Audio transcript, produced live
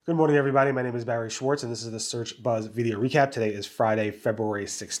Good morning, everybody. My name is Barry Schwartz, and this is the Search Buzz video recap. Today is Friday, February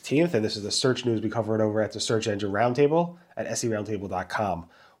 16th, and this is the search news we covered over at the Search Engine Roundtable at seroundtable.com.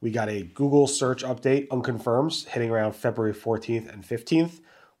 We got a Google search update, unconfirmed, hitting around February 14th and 15th.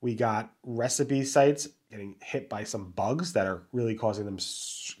 We got recipe sites getting hit by some bugs that are really causing them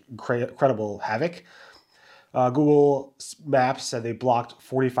incredible havoc. Google Maps said they blocked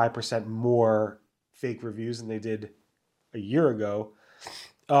 45% more fake reviews than they did a year ago.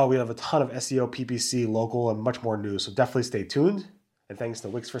 We have a ton of SEO, PPC, local, and much more news, so definitely stay tuned. And thanks to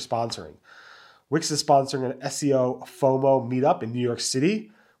Wix for sponsoring. Wix is sponsoring an SEO FOMO meetup in New York City,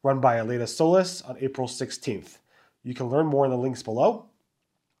 run by Aleda Solis on April 16th. You can learn more in the links below,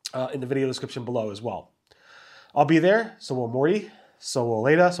 in the video description below as well. I'll be there, so will Morty, so will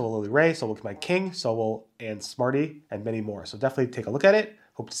Aleda, so will Lily Ray, so will My King, so will Ann Smarty, and many more. So definitely take a look at it.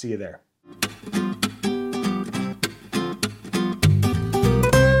 Hope to see you there.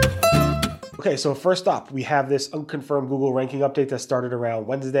 Okay, so first up, we have this unconfirmed Google ranking update that started around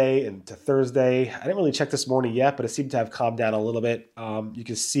Wednesday into Thursday. I didn't really check this morning yet, but it seemed to have calmed down a little bit. You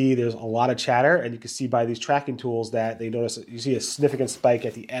can see there's a lot of chatter, and you can see by these tracking tools that they notice you see a significant spike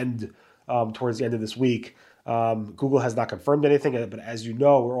at the end, towards the end of this week. Google has not confirmed anything, but as you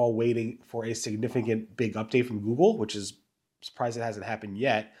know, we're all waiting for a significant big update from Google, which is surprised it hasn't happened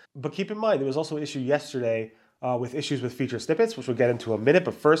yet. But keep in mind, there was also an issue yesterday with issues with feature snippets, which we'll get into in a minute.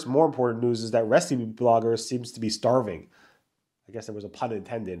 But first, more important news is that recipe bloggers seems to be starving. I guess there was a pun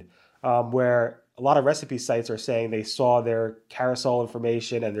intended, where a lot of recipe sites are saying they saw their carousel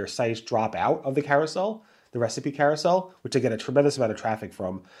information and their sites drop out of the carousel, the recipe carousel, which they get a tremendous amount of traffic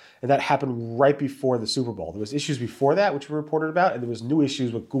from. And that happened right before the Super Bowl. There was issues before that, which we reported about, and there was new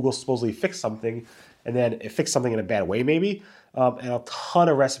issues with Google supposedly fixed something, and then it fixed something in a bad way maybe. And a ton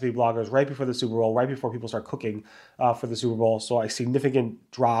of recipe bloggers right before the Super Bowl, right before people start cooking for the Super Bowl, saw a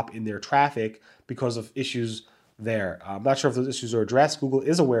significant drop in their traffic because of issues there. I'm not sure if those issues are addressed. Google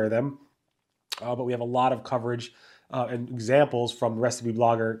is aware of them, but we have a lot of coverage and examples from the recipe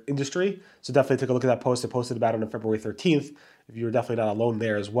blogger industry. So definitely take a look at that post. I posted about it on February 13th. If you're definitely not alone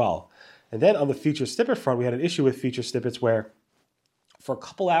there as well. And then on the feature snippet front, we had an issue with feature snippets where for a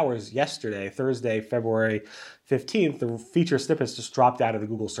couple hours yesterday, Thursday, February 15th, the feature snippets just dropped out of the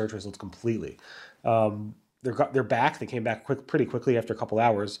Google search results completely. They're back. They came back pretty quickly after a couple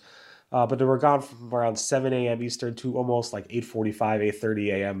hours, but they were gone from around 7 a.m. Eastern to almost like 8:45,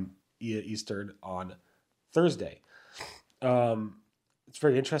 8:30 a.m. Eastern on Thursday. It's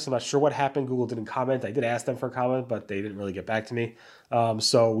very interesting. I'm not sure what happened. Google didn't comment. I did ask them for a comment, but they didn't really get back to me.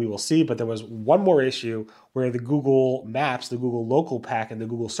 So we will see. But there was one more issue where the Google Maps, the Google Local Pack, and the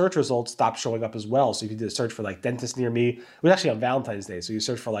Google search results stopped showing up as well. So if you did a search for like dentist near me, it was actually on Valentine's Day. So you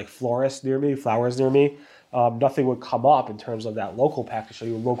search for like florist near me, flowers near me, nothing would come up in terms of that local pack to show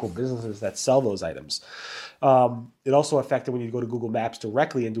you local businesses that sell those items. It also affected when you go to Google Maps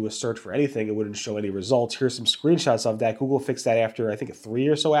directly and do a search for anything, it wouldn't show any results. Here's some screenshots of that. Google fixed that after, I think, 3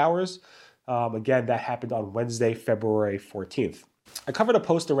 or so hours. Again, that happened on Wednesday, February 14th. I covered a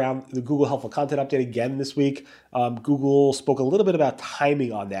post around the Google Helpful Content Update again this week. Google spoke a little bit about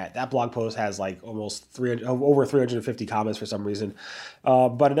timing on that. That blog post has like almost over 350 comments for some reason.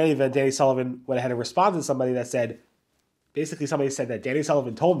 But in any event, Danny Sullivan went ahead and responded to somebody that said, basically somebody said that Danny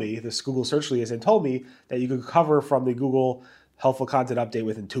Sullivan told me, this Google search liaison told me that you could cover from the Google Helpful Content Update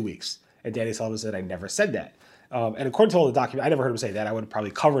within 2 weeks. And Danny Sullivan said, I never said that. And according to all the document, I never heard him say that. I would have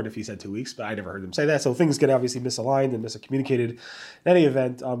probably covered if he said 2 weeks, but I never heard him say that. So things get obviously misaligned and miscommunicated. In any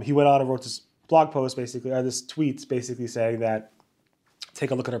event, he went on and wrote this blog post basically, or this tweet basically saying that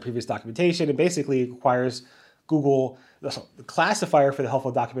take a look at our previous documentation. And basically it requires Google, the classifier for the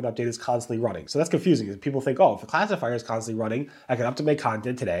helpful document update is constantly running. So that's confusing. People think, oh, if the classifier is constantly running, I can update my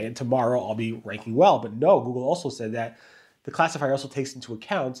content today and tomorrow I'll be ranking well. But no, Google also said that the classifier also takes into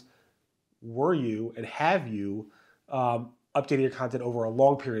account were you and have you updated your content over a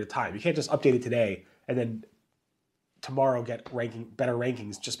long period of time. You can't just update it today and then tomorrow get better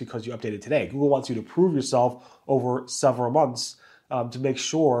rankings just because you updated today. Google wants you to prove yourself over several months to make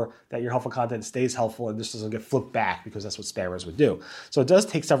sure that your helpful content stays helpful and this doesn't get flipped back, because that's what spammers would do. So it does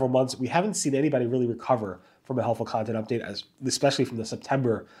take several months. We haven't seen anybody really recover from a helpful content update, especially from the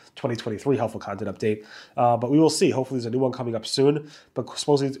September 2023 helpful content update. But we will see. Hopefully there's a new one coming up soon. But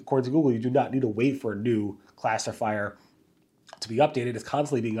supposedly, according to Google, you do not need to wait for a new classifier to be updated. It's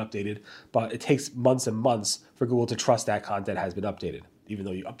constantly being updated, but it takes months and months for Google to trust that content has been updated, even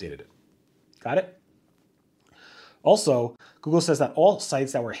though you updated it. Got it? Also, Google says that all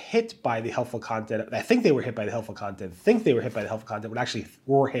sites that were hit by the helpful content, I think they were hit by the helpful content, would actually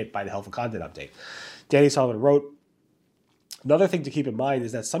were hit by the helpful content update. Danny Sullivan wrote, Another thing to keep in mind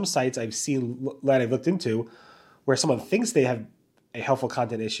is that some sites I've seen that I've looked into where someone thinks they have a helpful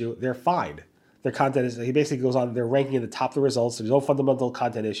content issue, they're fine. Their content is, he basically goes on, they're ranking in the top of the results. There's no fundamental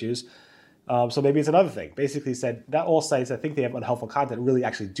content issues. So maybe it's another thing. Basically said, not all sites that think they have unhelpful content really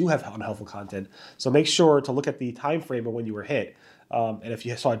actually do have unhelpful content. So make sure to look at the time frame of when you were hit. And if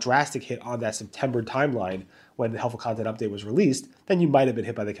you saw a drastic hit on that September timeline when the helpful content update was released, then you might have been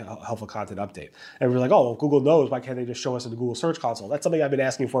hit by the helpful content update. And we're like, oh, well, Google knows. Why can't they just show us in the Google Search Console? That's something I've been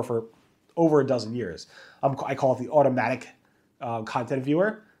asking for over a dozen years. I call it the automatic content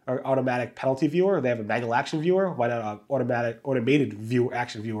viewer or automatic penalty viewer. They have a manual action viewer. Why not an automated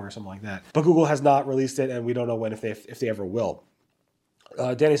action viewer or something like that? But Google has not released it, and we don't know when, if they ever will.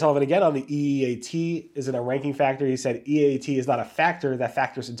 Danny Sullivan again on the EEAT isn't a ranking factor. He said EAT is not a factor that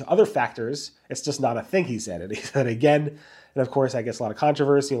factors into other factors. It's just not a thing, he said. And he said again, and of course that gets a lot of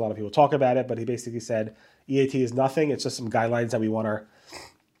controversy. A lot of people talk about it, but he basically said EAT is nothing. It's just some guidelines that we want our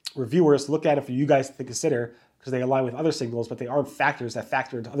reviewers to look at it for you guys to consider because they align with other signals, but they aren't factors that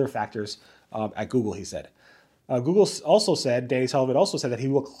factor into other factors at Google, he said. Google also said, Danny Sullivan also said that he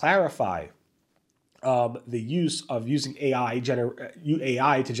will clarify the use of using AI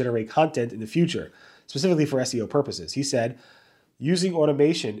to generate content in the future, specifically for SEO purposes. He said, using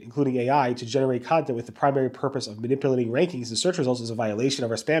automation, including AI, to generate content with the primary purpose of manipulating rankings and search results is a violation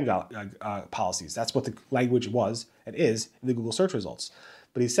of our spam policies. That's what the language was and is in the Google search results.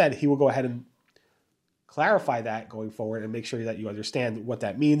 But he said he will go ahead and clarify that going forward and make sure that you understand what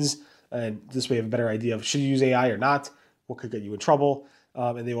that means. And this way you have a better idea of should you use AI or not, what could get you in trouble.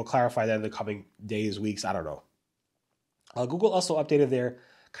 And they will clarify that in the coming days, weeks, I don't know. Google also updated their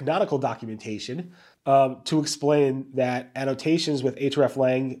canonical documentation to explain that annotations with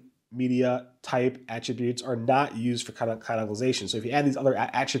hreflang media type attributes are not used for canonicalization. So if you add these other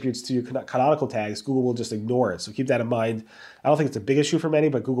attributes to your canonical tags, Google will just ignore it. So keep that in mind. I don't think it's a big issue for many,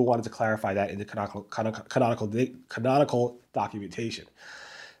 but Google wanted to clarify that in the canonical documentation.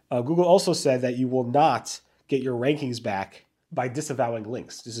 Google also said that you will not get your rankings back by disavowing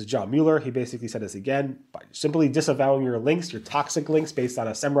links. This is John Mueller. He basically said this again, by simply disavowing your links, your toxic links based on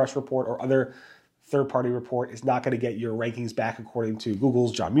a SEMrush report or other third-party report is not going to get your rankings back according to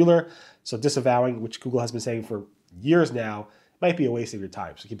Google's John Mueller. So disavowing, which Google has been saying for years now, might be a waste of your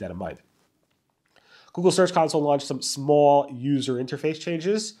time. So keep that in mind. Google Search Console launched some small user interface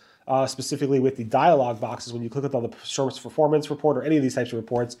changes, specifically with the dialog boxes. When you click on the service performance report or any of these types of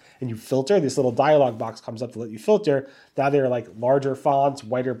reports and you filter, this little dialog box comes up to let you filter. Now they're like larger fonts,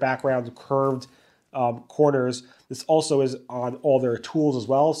 whiter backgrounds, curved corners. This also is on all their tools as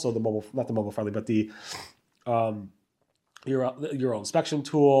well. So not the mobile friendly, but the your own inspection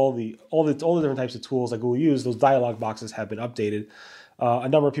tool, all the different types of tools that Google use, those dialog boxes have been updated. A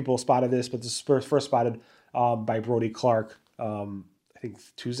number of people spotted this, but this was first spotted by Brody Clark, I think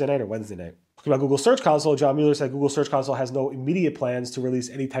Tuesday night or Wednesday night. Talking about Google Search Console, John Mueller said Google Search Console has no immediate plans to release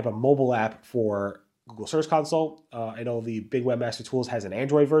any type of mobile app for Google Search Console. I know the Bing Webmaster Tools has an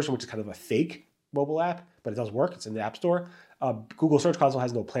Android version, which is kind of a fake mobile app, but it does work. It's in the App Store. Google Search Console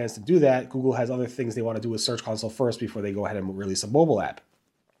has no plans to do that. Google has other things they want to do with Search Console first before they go ahead and release a mobile app.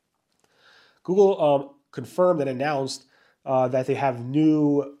 Google confirmed and announced that they have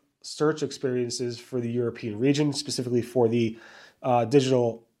new search experiences for the European region, specifically for the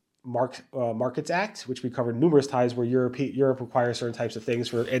Digital Markets Act, which we covered numerous times, where Europe requires certain types of things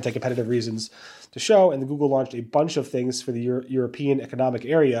for anti-competitive reasons to show. And Google launched a bunch of things for the European Economic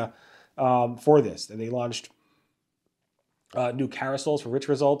Area for this. And they launched new carousels for rich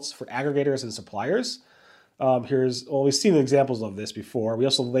results for aggregators and suppliers. We've seen examples of this before.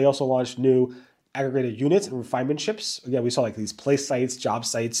 They also launched new aggregated units and refinement ships. Again, we saw like these place sites, job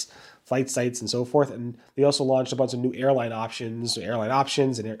sites, flight sites, and so forth. And they also launched a bunch of new airline options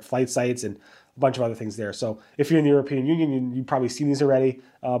and flight sites and a bunch of other things there. So if you're in the European Union, you've probably seen these already,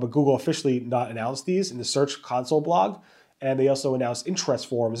 but Google officially not announced these in the Search Console blog. And they also announced interest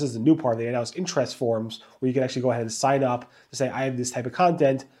forms. This is the new part. They announced interest forms where you can actually go ahead and sign up to say, I have this type of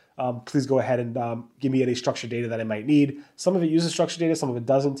content. Please go ahead and give me any structured data that I might need. Some of it uses structured data, some of it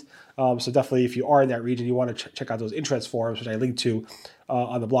doesn't. So definitely if you are in that region, you want to check out those interest forms, which I linked to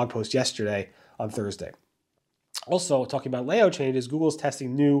on the blog post yesterday on Thursday. Also, talking about layout changes, Google's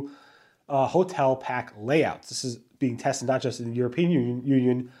testing new hotel pack layouts. This is being tested not just in the European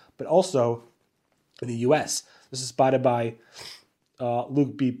Union, but also in the US. This is spotted by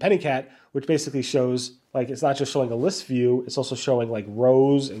Luke B. Pennycat, which basically shows, like, it's not just showing a list view, it's also showing like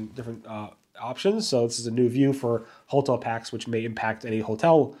rows and different options. So this is a new view for hotel packs, which may impact any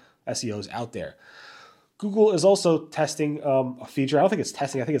hotel SEOs out there. Google is also testing a feature. I don't think it's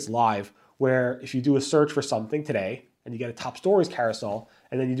testing, I think it's live, where if you do a search for something today, and you get a top stories carousel,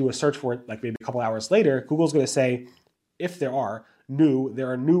 and then you do a search for it like maybe a couple hours later, Google's going to say, if there are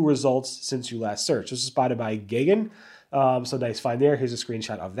new results since you last searched. This is spotted by Gagan. So nice find there. Here's a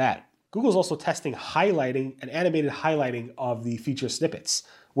screenshot of that. Google's also testing highlighting and animated highlighting of the feature snippets,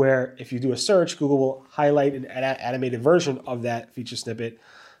 where if you do a search, Google will highlight an animated version of that feature snippet.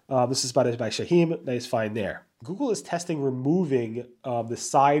 This is spotted by Shaheem. Nice find there. Google is testing removing the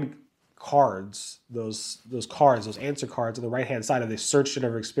side cards, those answer cards on the right-hand side of the search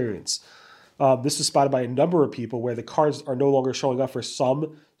generator experience. This was spotted by a number of people where the cards are no longer showing up for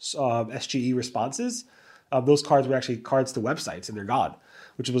some SGE responses. Those cards were actually cards to websites, and they're gone,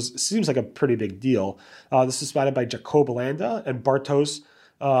 which seems like a pretty big deal. This is spotted by Jacob Landa and Bartos,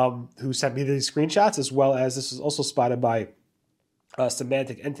 who sent me these screenshots, as well as this is also spotted by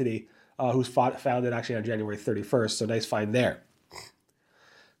Semantic Entity, who found it actually on January 31st. So nice find there.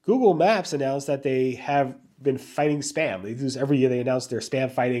 Google Maps announced that they have been fighting spam. They do this every year. They announce their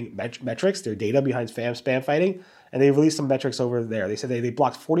spam fighting metrics, their data behind spam fighting, and they released some metrics over there. They said they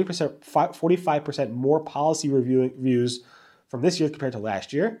blocked 45% more policy reviews from this year compared to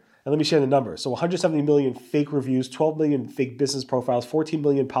last year. And let me share the numbers. So 170 million fake reviews, 12 million fake business profiles, 14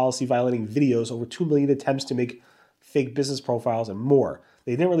 million policy violating videos, over 2 million attempts to make fake business profiles, and more.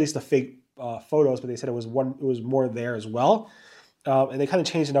 They didn't release the fake photos, but they said it was more there as well. And they kind of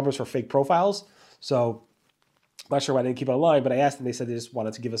changed the numbers for fake profiles. So I'm not sure why I didn't keep it online, but I asked them. They said they just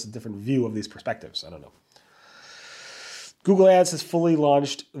wanted to give us a different view of these perspectives. I don't know. Google Ads has fully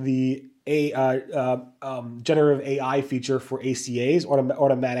launched the generative AI feature for ACAs,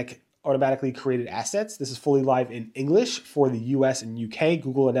 automatically created assets. This is fully live in English for the US and UK.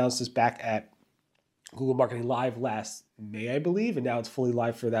 Google announced this back at Google Marketing Live last May, I believe, and now it's fully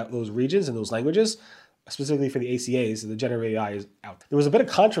live for those regions and those languages, specifically for the ACAs, and the generative AI is out. There was a bit of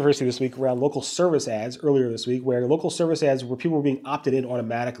controversy this week around local service ads earlier this week, where local service ads where people were being opted in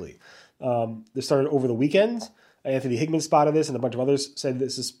automatically. This started over the weekend. Anthony Higman spotted this, and a bunch of others said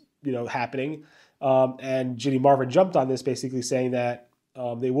this is happening. And Ginny Marvin jumped on this, basically saying that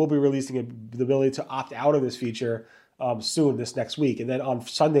they will be releasing the ability to opt out of this feature soon, this next week. And then on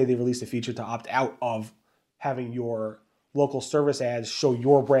Sunday, they released a feature to opt out of having your local service ads show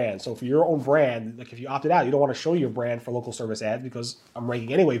your brand. So for your own brand, like if you opted out, you don't want to show your brand for local service ads because I'm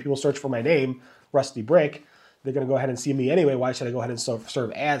ranking anyway. People search for my name, Rusty Brick. They're going to go ahead and see me anyway. Why should I go ahead and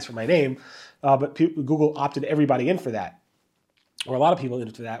serve ads for my name? But Google opted everybody in for that, or a lot of people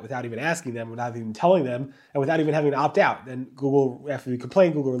into that without even asking them, without even telling them, and without even having to opt out. Then Google, after we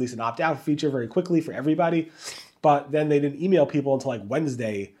complained, Google released an opt-out feature very quickly for everybody. But then they didn't email people until like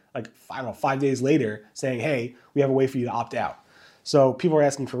Wednesday, like, I don't know, 5 days later, saying, hey, we have a way for you to opt out. So people are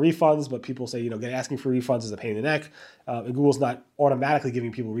asking for refunds, but people say, asking for refunds is a pain in the neck. And Google's not automatically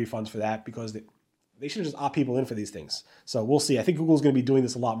giving people refunds for that because they should just opt people in for these things. So we'll see. I think Google's going to be doing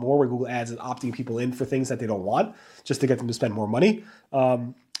this a lot more, where Google Ads is opting people in for things that they don't want, just to get them to spend more money.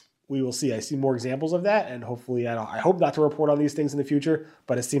 We will see. I see more examples of that, and hopefully, I hope not to report on these things in the future,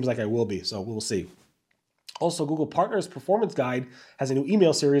 but it seems like I will be. So we'll see. Also, Google Partners Performance Guide has a new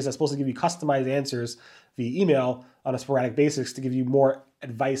email series that's supposed to give you customized answers via email on a sporadic basis to give you more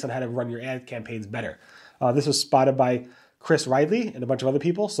advice on how to run your ad campaigns better. This was spotted by Chris Ridley and a bunch of other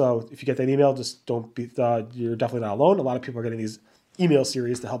people. So if you get that email, just don't be, you're definitely not alone. A lot of people are getting these email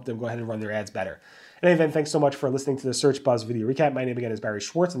series to help them go ahead and run their ads better. In any event, thanks so much for listening to the Search Buzz video recap. My name again is Barry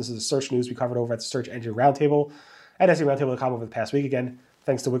Schwartz, and this is the search news we covered over at the Search Engine Roundtable at SEOroundtable.com over the past week. Again,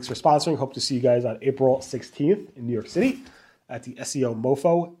 thanks to Wix for sponsoring. Hope to see you guys on April 16th in New York City at the SEO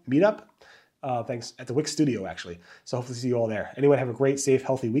MoFo meetup. Thanks at the Wix studio, actually. So hopefully see you all there. Anyway, have a great, safe,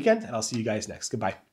 healthy weekend, and I'll see you guys next. Goodbye.